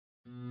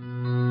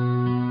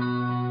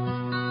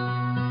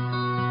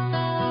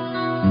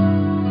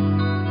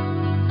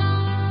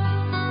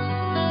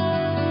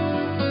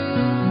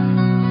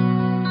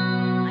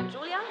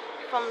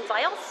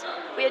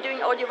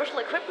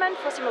audiovisual equipment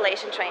for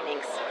simulation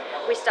trainings.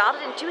 We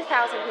started in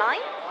 2009.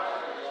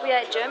 We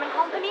are a German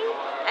company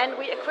and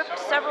we equipped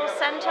several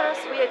centers.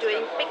 We are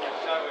doing big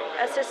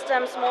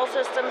systems, small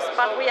systems,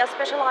 but we are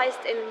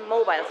specialized in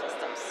mobile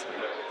systems.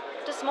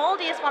 The small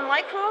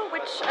DSoneMicro,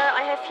 which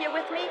I have here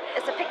with me,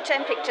 is a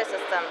picture-in-picture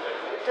system.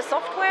 The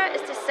software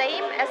is the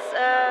same as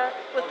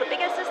with the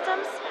bigger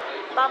systems,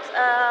 but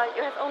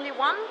you have only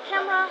one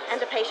camera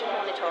and a patient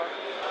monitor.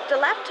 The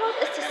laptop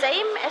is the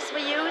same as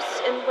we use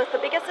with the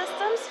bigger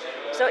systems,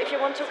 so if you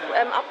want to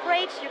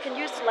upgrade, you can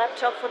use the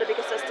laptop for the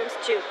bigger systems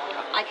too.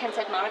 I can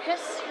set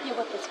markers here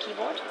with this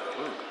keyboard.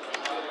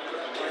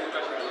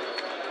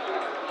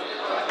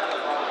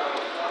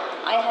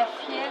 I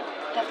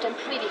have them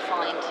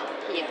predefined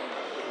here.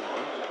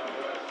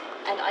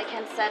 And I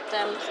can set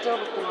them still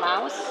with the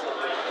mouse.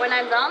 When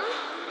I'm done,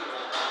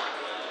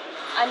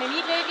 I'm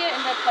immediately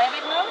in the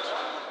playback mode.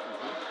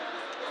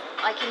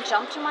 I can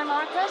jump to my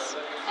markers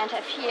and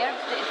have here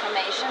the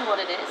information, what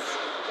it is,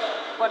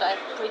 what I've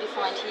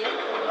predefined here.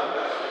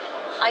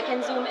 I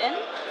can zoom in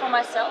for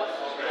myself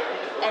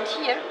and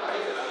here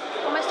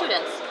for my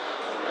students.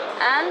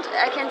 And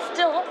I can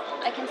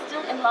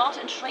still enlarge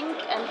and shrink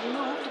and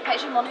move the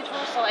patient monitor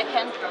so I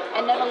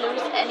never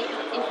lose any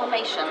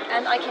information.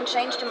 And I can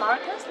change the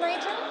markers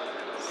later.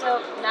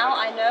 So now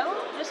I know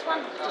this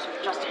one,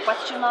 just a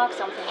question mark,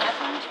 something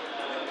happened.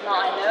 Now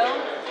I know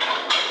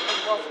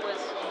it was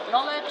with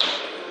knowledge,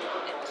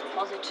 it was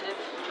positive.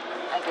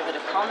 I give it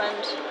a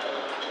comment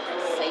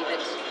and save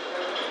it.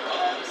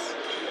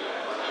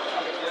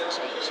 And it has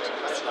changed.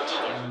 You see it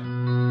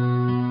here.